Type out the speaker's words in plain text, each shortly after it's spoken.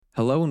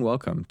Hello and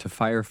welcome to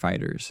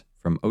Firefighters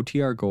from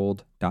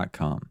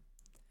OTRGold.com.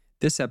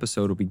 This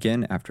episode will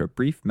begin after a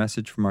brief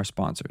message from our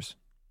sponsors.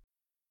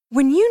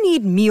 When you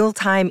need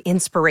mealtime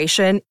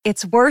inspiration,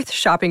 it's worth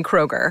shopping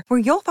Kroger, where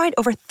you'll find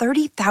over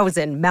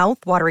 30,000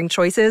 mouth-watering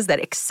choices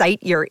that excite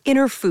your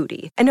inner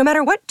foodie. And no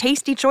matter what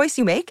tasty choice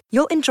you make,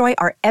 you'll enjoy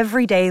our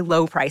everyday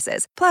low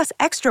prices, plus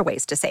extra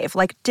ways to save,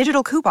 like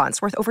digital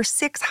coupons worth over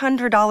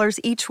 $600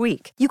 each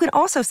week. You can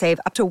also save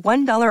up to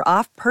 $1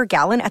 off per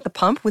gallon at the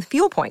pump with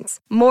fuel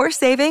points. More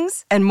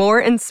savings and more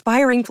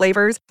inspiring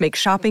flavors make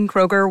shopping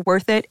Kroger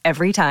worth it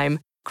every time.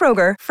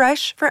 Kroger,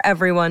 fresh for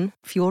everyone.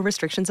 Fuel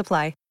restrictions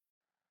apply.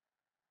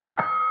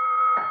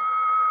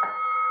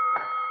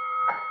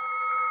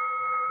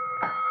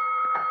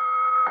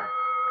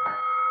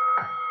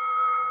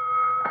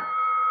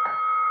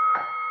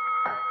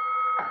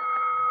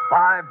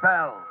 Five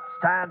bells.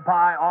 Stand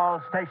by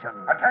all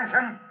stations.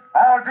 Attention,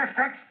 all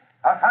districts.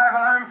 A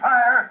 5-alarm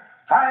fire.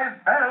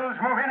 5 bells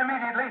move in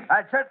immediately.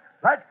 That's it.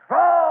 Let's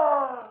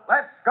roll.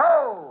 Let's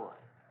go.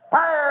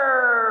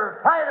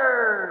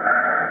 Firefighters!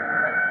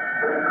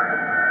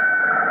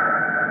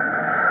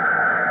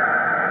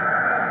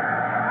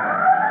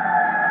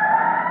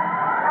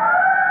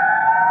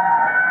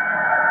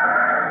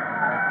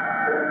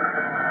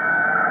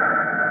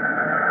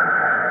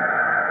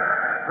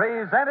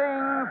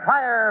 Presenting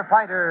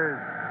Firefighters,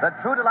 the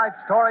true-to-life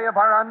story of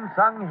our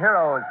unsung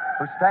heroes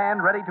who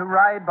stand ready to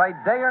ride by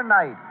day or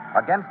night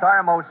against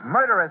our most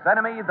murderous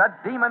enemy, the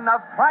demon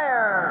of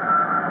fire.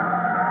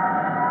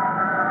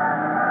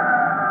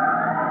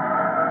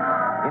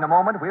 In a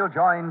moment, we'll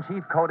join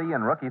Chief Cody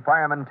and rookie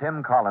fireman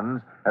Tim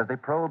Collins as they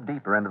probe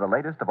deeper into the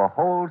latest of a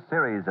whole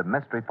series of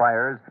mystery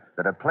fires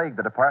that have plagued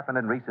the department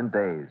in recent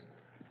days.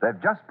 They've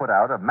just put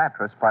out a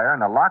mattress fire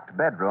in a locked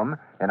bedroom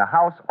in a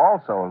house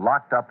also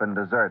locked up and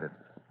deserted.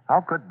 How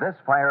could this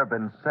fire have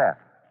been set?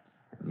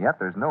 And yet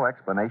there's no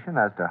explanation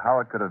as to how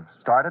it could have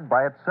started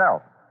by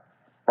itself.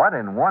 But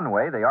in one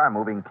way, they are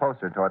moving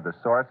closer toward the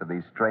source of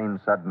these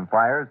strange sudden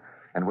fires,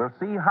 and we'll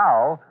see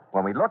how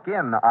when we look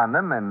in on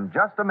them in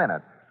just a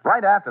minute,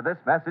 right after this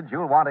message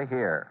you'll want to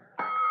hear.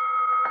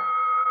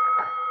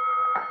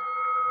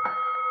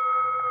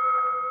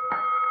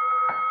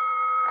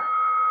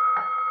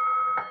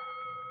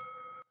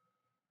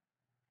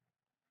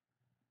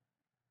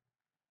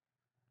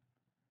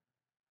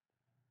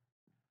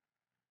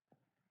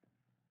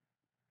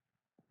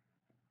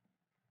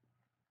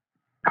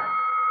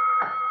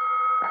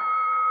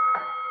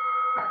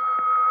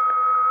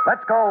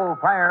 Let's go,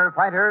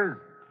 firefighters.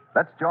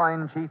 Let's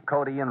join Chief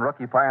Cody and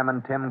rookie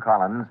fireman Tim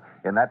Collins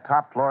in that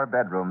top-floor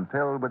bedroom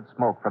filled with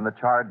smoke from the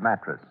charred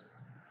mattress.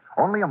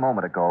 Only a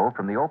moment ago,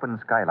 from the open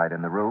skylight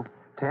in the roof,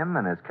 Tim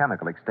and his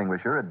chemical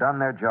extinguisher had done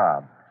their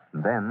job.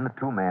 And then the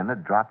two men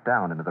had dropped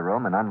down into the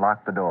room and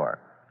unlocked the door.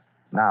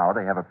 Now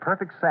they have a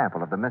perfect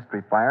sample of the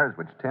mystery fires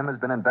which Tim has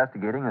been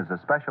investigating as a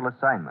special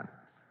assignment.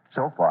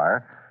 So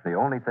far, the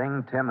only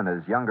thing Tim and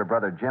his younger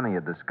brother Jimmy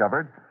had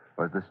discovered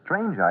was the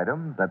strange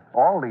item that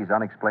all these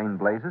unexplained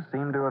blazes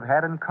seem to have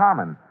had in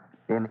common.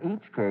 In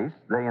each case,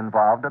 they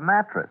involved a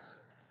mattress.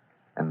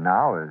 And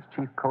now, as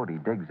Chief Cody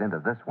digs into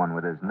this one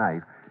with his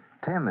knife,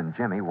 Tim and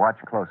Jimmy watch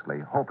closely,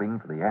 hoping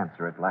for the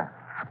answer at last.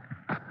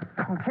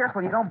 Oh,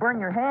 careful, you don't burn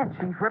your hand,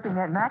 Chief, ripping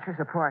that mattress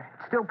apart.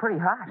 It's still pretty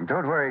hot.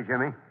 Don't worry,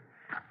 Jimmy.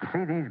 You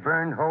see these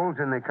burned holes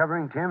in the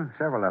covering, Tim?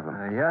 Several of them.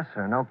 Yes,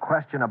 sir, no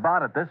question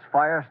about it. This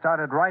fire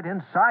started right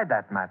inside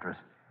that mattress.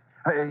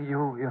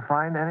 You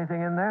find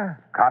anything in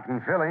there? Cotton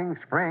filling,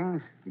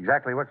 springs,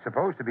 exactly what's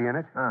supposed to be in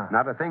it. Oh.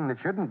 Not a thing that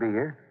shouldn't be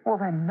here. Well,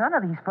 then none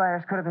of these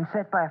fires could have been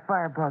set by a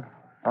firebug.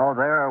 Oh,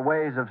 there are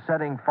ways of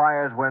setting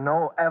fires where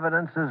no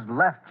evidence is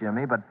left,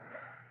 Jimmy, but,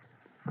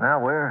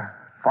 well, we're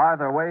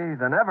farther away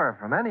than ever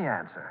from any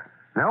answer.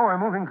 No, we're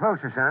moving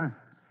closer, son.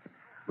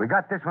 We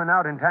got this one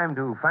out in time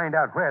to find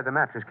out where the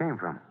mattress came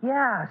from.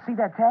 Yeah, see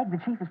that tag the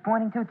Chief is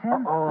pointing to,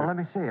 Tim? Oh, let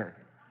me see it.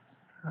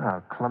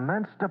 Oh,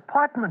 Clement's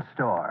department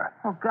store.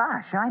 Oh,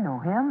 gosh, I know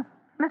him.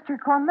 Mr.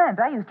 Clement.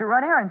 I used to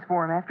run errands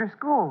for him after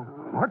school.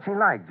 What's he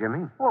like,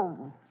 Jimmy?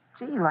 Well,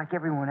 gee, like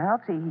everyone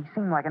else, he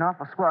seemed like an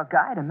awful swell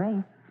guy to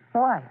me.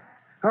 Why?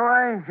 Oh,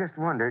 I just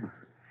wondered.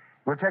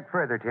 We'll check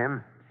further,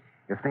 Tim.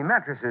 If the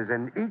mattresses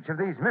in each of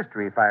these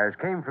mystery fires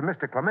came from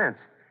Mr. Clement's,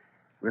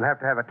 we'll have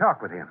to have a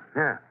talk with him.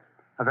 Yeah,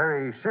 a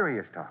very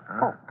serious talk.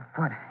 Oh,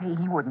 but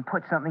he wouldn't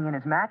put something in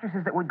his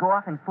mattresses that would go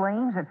off in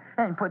flames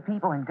and put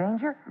people in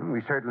danger?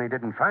 We certainly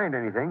didn't find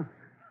anything.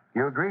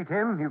 You agree,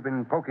 Tim? You've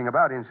been poking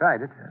about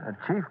inside it.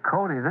 Chief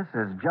Cody, this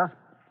is just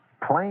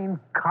plain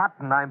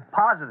cotton, I'm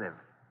positive.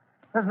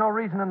 There's no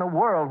reason in the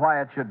world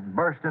why it should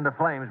burst into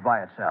flames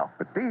by itself.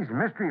 But these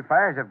mystery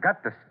fires have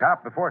got to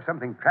stop before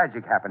something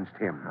tragic happens,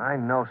 Tim. I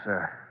know,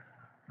 sir.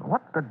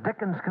 What the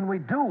dickens can we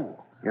do?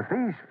 If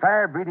these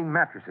fire-breathing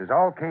mattresses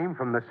all came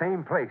from the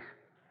same place,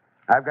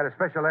 I've got a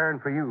special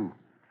errand for you,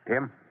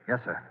 Tim. Yes,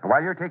 sir.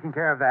 While you're taking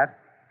care of that,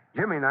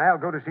 Jimmy and I'll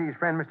go to see his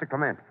friend, Mr.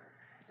 Clement.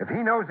 If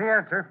he knows the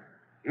answer,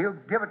 he'll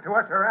give it to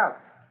us or else.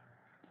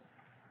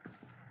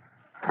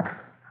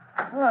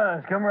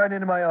 Well, come right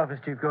into my office,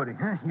 Chief Cody.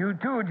 You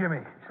too, Jimmy.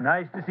 It's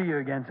nice to see you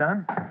again,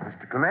 son.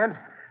 Mr. Clement,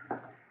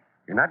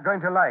 you're not going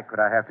to like what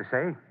I have to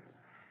say.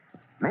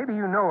 Maybe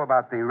you know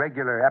about the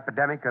regular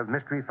epidemic of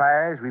mystery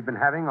fires we've been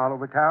having all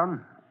over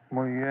town.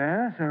 Well,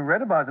 yes, I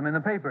read about them in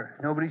the paper.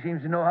 Nobody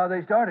seems to know how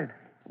they started.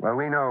 Well,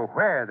 we know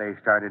where they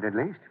started, at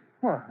least.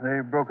 Well, they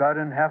broke out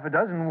in half a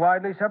dozen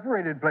widely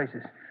separated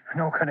places.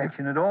 No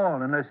connection at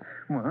all, unless,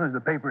 well, as the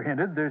paper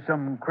hinted, there's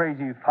some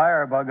crazy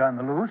firebug on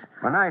the loose.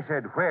 When I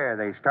said where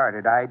they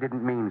started, I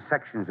didn't mean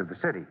sections of the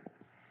city.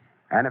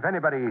 And if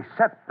anybody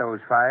set those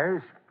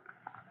fires,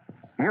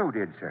 you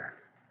did, sir.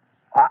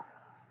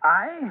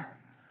 I?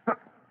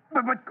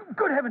 But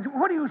good heavens,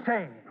 what are you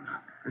saying?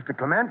 Mr.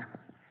 Clement,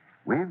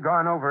 we've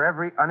gone over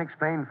every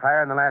unexplained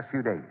fire in the last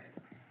few days.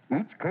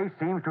 Each case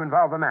seems to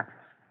involve a mattress.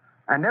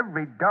 And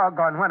every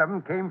doggone one of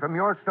them came from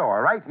your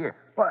store, right here.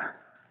 What?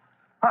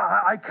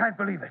 I can't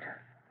believe it.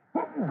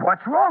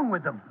 What's wrong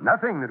with them?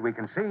 Nothing that we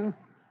can see.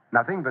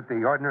 Nothing but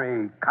the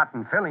ordinary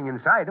cotton filling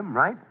inside them,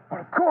 right?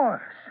 Well, of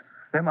course.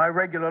 They're my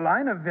regular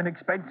line of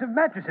inexpensive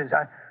mattresses.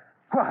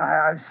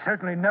 I've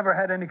certainly never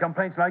had any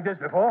complaints like this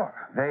before.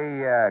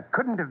 They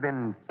couldn't have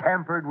been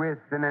tampered with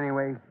in any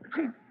way?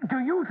 Chief, do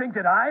you think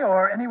that I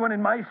or anyone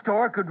in my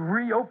store could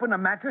reopen a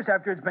mattress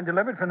after it's been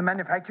delivered from the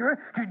manufacturer?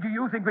 Do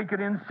you think we could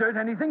insert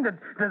anything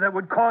that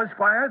would cause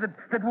fire,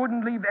 that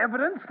wouldn't leave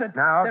evidence?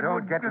 Now,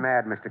 don't get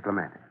mad, Mr.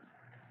 Clement.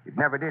 It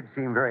never did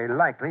seem very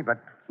likely, but,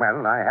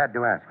 well, I had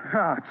to ask.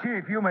 Oh,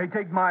 Chief, you may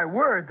take my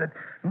word that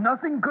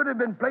nothing could have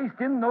been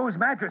placed in those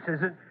mattresses.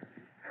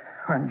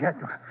 And yet,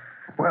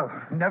 well,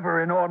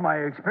 never in all my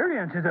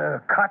experience has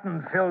a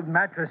cotton-filled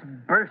mattress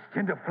burst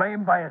into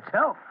flame by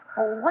itself.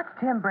 Oh, what's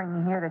Tim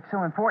bringing here that's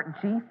so important,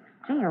 Chief?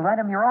 Gee, you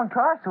lent him your own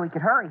car so he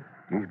could hurry.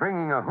 He's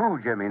bringing a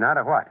who, Jimmy, not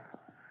a what.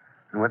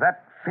 And with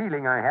that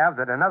feeling I have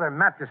that another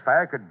mattress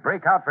fire could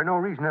break out for no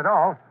reason at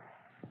all,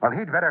 well,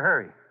 he'd better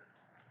hurry.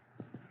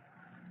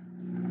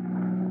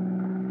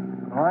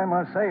 Well, I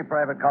must say,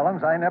 Private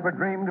Collins, I never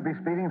dreamed to be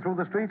speeding through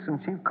the streets in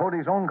Chief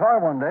Cody's own car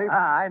one day.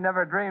 I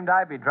never dreamed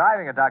I'd be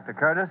driving it, Dr.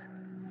 Curtis,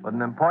 with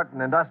an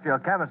important industrial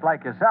chemist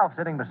like yourself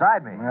sitting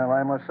beside me. Well,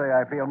 I must say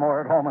I feel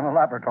more at home in a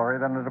laboratory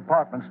than a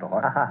department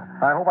store.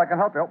 I hope I can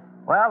help you.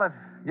 Well, if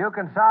you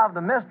can solve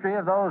the mystery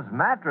of those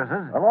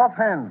mattresses... Well,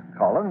 offhand,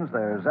 Collins,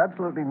 there's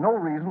absolutely no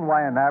reason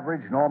why an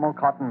average, normal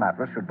cotton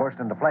mattress should burst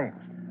into flames.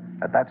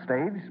 At that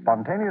stage,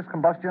 spontaneous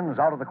combustion is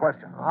out of the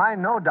question. I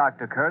know,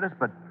 Dr. Curtis,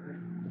 but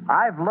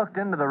I've looked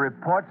into the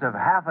reports of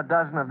half a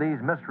dozen of these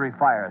mystery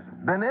fires.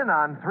 Been in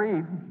on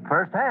 3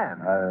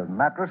 firsthand. A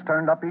mattress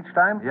turned up each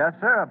time? Yes,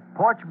 sir. A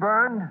porch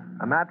burned.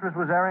 A mattress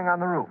was airing on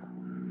the roof.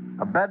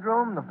 A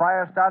bedroom, the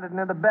fire started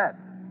near the bed.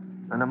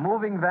 And a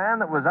moving van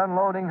that was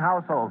unloading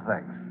household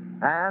things.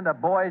 And a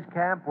boys'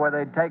 camp where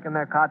they'd taken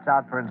their cots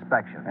out for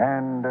inspection.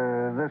 And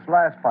this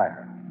last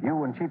fire,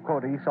 you and Chief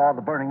Cody saw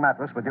the burning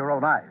mattress with your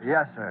own eyes?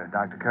 Yes, sir,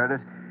 Dr. Curtis.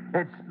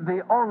 It's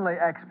the only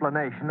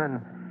explanation,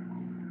 and,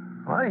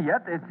 well,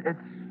 yet it's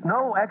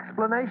no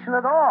explanation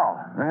at all.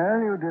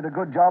 Well, you did a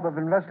good job of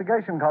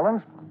investigation,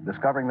 Collins,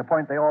 discovering the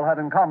point they all had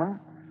in common.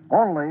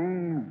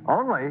 Only?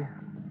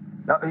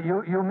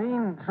 You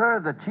mean,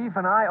 sir, the chief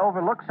and I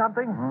overlooked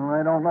something?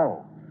 I don't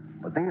know.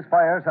 But these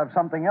fires have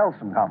something else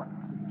in common.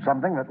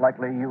 Something that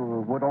likely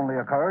would only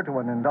occur to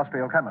an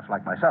industrial chemist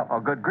like myself. Oh,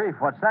 good grief.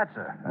 What's that,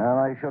 sir? Well,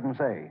 I shouldn't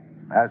say.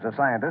 As a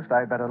scientist,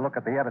 I'd better look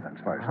at the evidence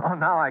first. Oh,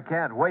 now I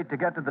can't wait to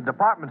get to the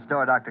department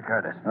store, Dr.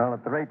 Curtis. Well,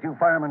 at the rate you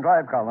firemen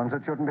drive, Collins,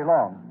 it shouldn't be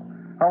long.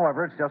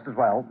 However, it's just as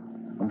well.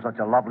 On such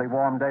a lovely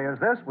warm day as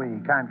this, we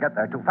can't get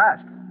there too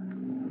fast.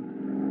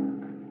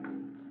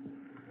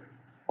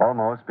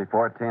 Almost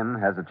before Tim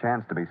has a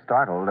chance to be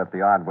startled at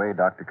the odd way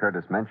Dr.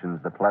 Curtis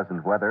mentions the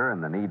pleasant weather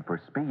and the need for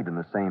speed in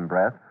the same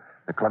breath,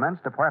 the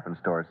Clements department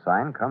store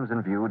sign comes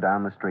in view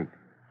down the street.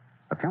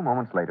 A few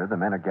moments later, the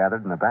men are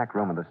gathered in the back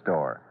room of the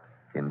store.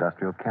 The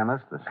industrial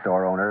chemist, the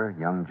store owner,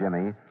 young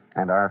Jimmy,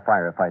 and our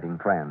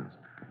firefighting friends.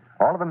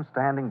 All of them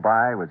standing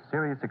by with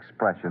serious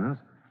expressions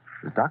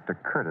as Dr.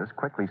 Curtis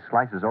quickly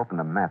slices open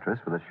the mattress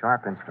with a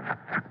sharp instrument.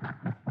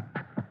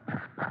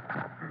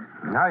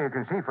 Now you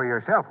can see for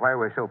yourself why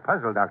we're so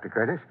puzzled, Dr.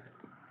 Curtis.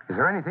 Is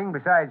there anything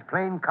besides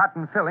plain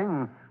cotton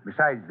filling,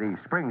 besides the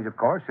springs, of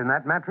course, in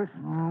that mattress?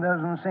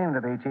 Doesn't seem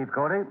to be, Chief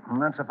Cody.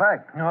 And that's a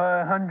fact.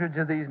 Hundreds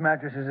of these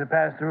mattresses have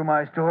passed through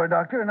my store,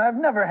 Doctor, and I've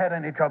never had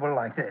any trouble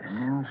like this.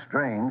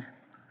 Strange.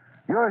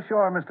 You're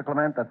sure, Mr.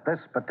 Clement, that this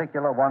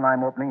particular one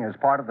I'm opening is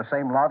part of the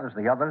same lot as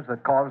the others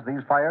that caused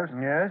these fires?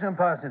 Yes, I'm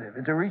positive.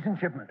 It's a recent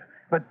shipment.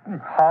 But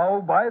how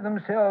by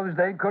themselves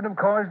they could have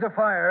caused a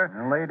fire...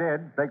 Well, they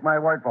did. Take my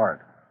word for it.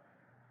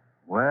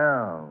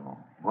 Well.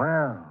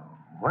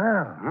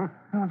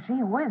 Oh,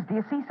 gee whiz. Do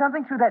you see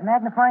something through that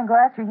magnifying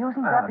glass you're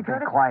using, Dr.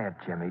 Curtis? Be quiet,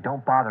 Jimmy.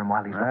 Don't bother him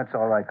while he's... That's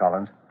all right,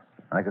 Collins.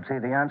 I could see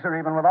the answer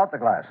even without the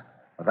glass.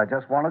 But I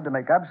just wanted to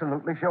make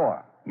absolutely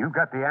sure. You've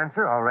got the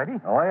answer already?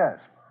 Oh, yes.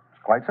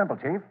 It's quite simple,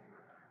 Chief.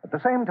 At the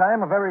same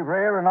time, a very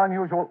rare and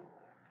unusual...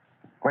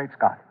 Great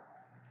Scott.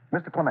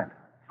 Mr. Clement,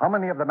 how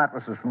many of the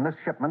mattresses from this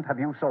shipment have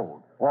you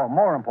sold? Or,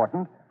 more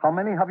important, how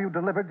many have you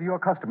delivered to your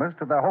customers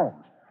to their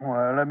homes?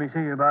 Well, let me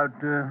see. About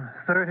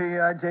 30,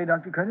 I'd say,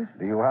 Dr. Curtis.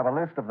 Do you have a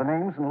list of the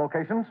names and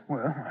locations?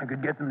 Well, I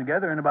could get them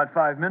together in about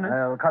 5 minutes.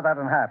 Well, cut that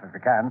in half if you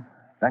can.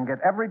 Then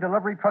get every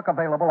delivery truck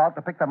available out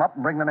to pick them up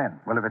and bring them in.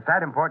 Well, if it's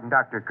that important,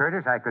 Dr.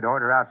 Curtis, I could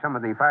order out some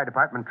of the fire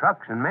department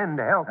trucks and men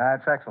to help.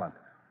 That's excellent.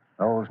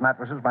 Those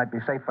mattresses might be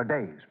safe for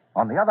days.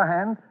 On the other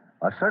hand,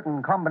 a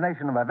certain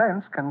combination of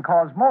events can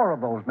cause more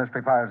of those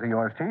mystery fires of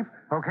yours, Chief.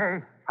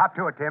 Okay. Hop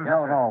to it, Tim.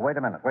 No, wait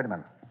a minute.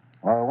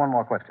 One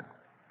more question.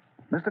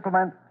 Mr.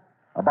 Clement,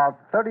 about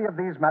 30 of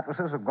these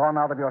mattresses have gone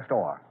out of your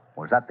store.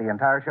 Was that the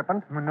entire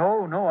shipment?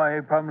 No, I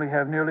probably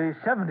have nearly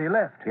 70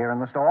 left. Here in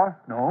the store?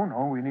 No,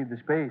 we need the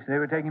space. They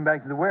were taken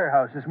back to the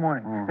warehouse this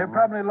morning. They're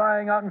probably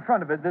lying out in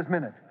front of it this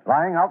minute.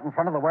 Lying out in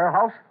front of the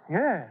warehouse?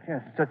 Yes.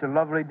 It's such a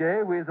lovely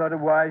day, we thought it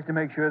wise to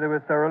make sure they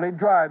were thoroughly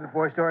dry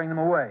before storing them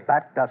away.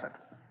 That does it.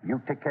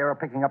 You take care of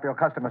picking up your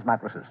customers'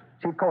 mattresses.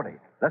 Chief Cody,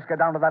 let's get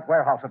down to that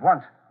warehouse at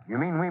once. You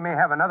mean we may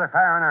have another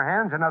fire on our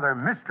hands, another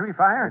mystery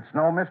fire? It's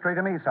no mystery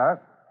to me, sir.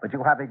 But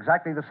you have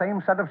exactly the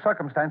same set of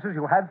circumstances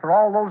you had for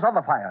all those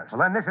other fires. Well,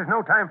 then this is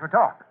no time for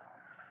talk.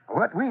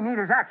 What we need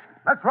is action.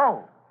 Let's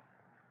roll.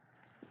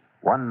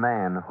 One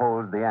man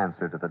holds the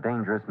answer to the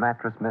dangerous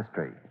mattress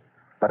mystery.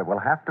 But it will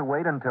have to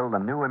wait until the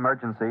new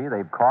emergency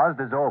they've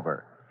caused is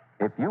over.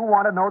 If you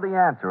want to know the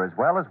answer as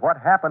well as what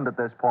happened at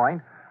this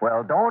point,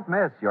 well, don't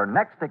miss your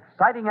next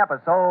exciting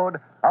episode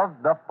of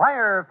The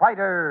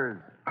Firefighters.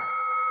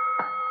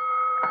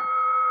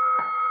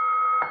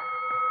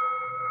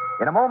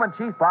 In a moment,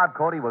 Chief Bob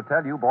Cody will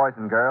tell you, boys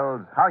and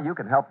girls, how you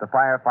can help the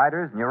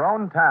firefighters in your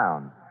own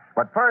town.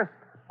 But first,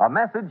 a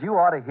message you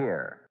ought to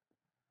hear.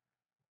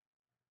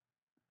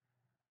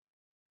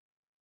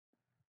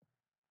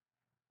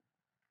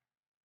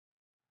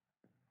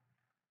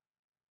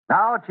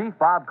 Now, Chief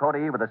Bob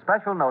Cody with a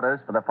special notice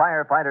for the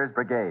Firefighters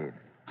Brigade.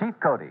 Chief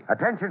Cody.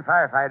 Attention,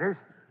 firefighters.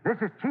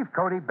 This is Chief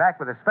Cody back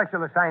with a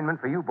special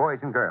assignment for you boys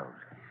and girls.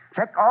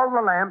 Check all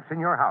the lamps in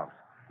your house.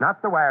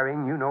 Not the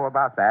wiring, you know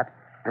about that.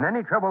 And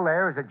any trouble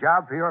there is a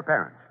job for your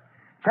parents.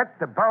 Check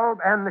the bulb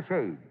and the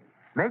shade.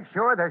 Make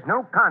sure there's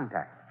no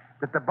contact,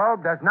 that the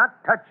bulb does not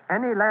touch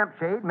any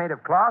lampshade made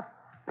of cloth,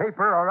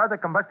 paper, or other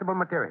combustible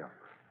material.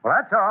 Well,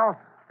 that's all.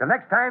 Till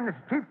next time, this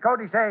is Chief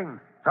Cody saying,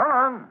 so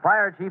long.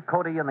 Fire Chief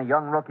Cody and the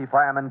young rookie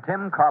fireman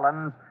Tim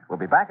Collins will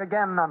be back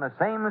again on the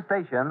same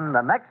station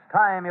the next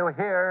time you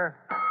hear...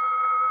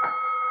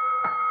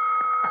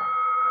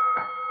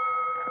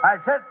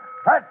 That's it.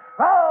 Let's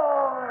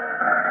roll!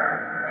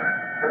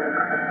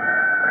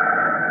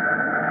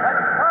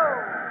 Let's go!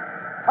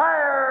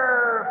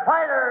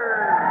 Firefighters!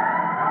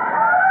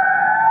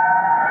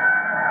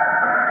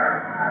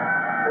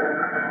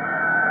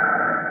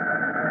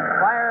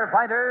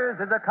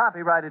 Firefighters is a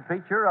copyrighted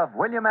feature of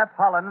William F.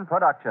 Holland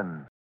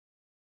Productions.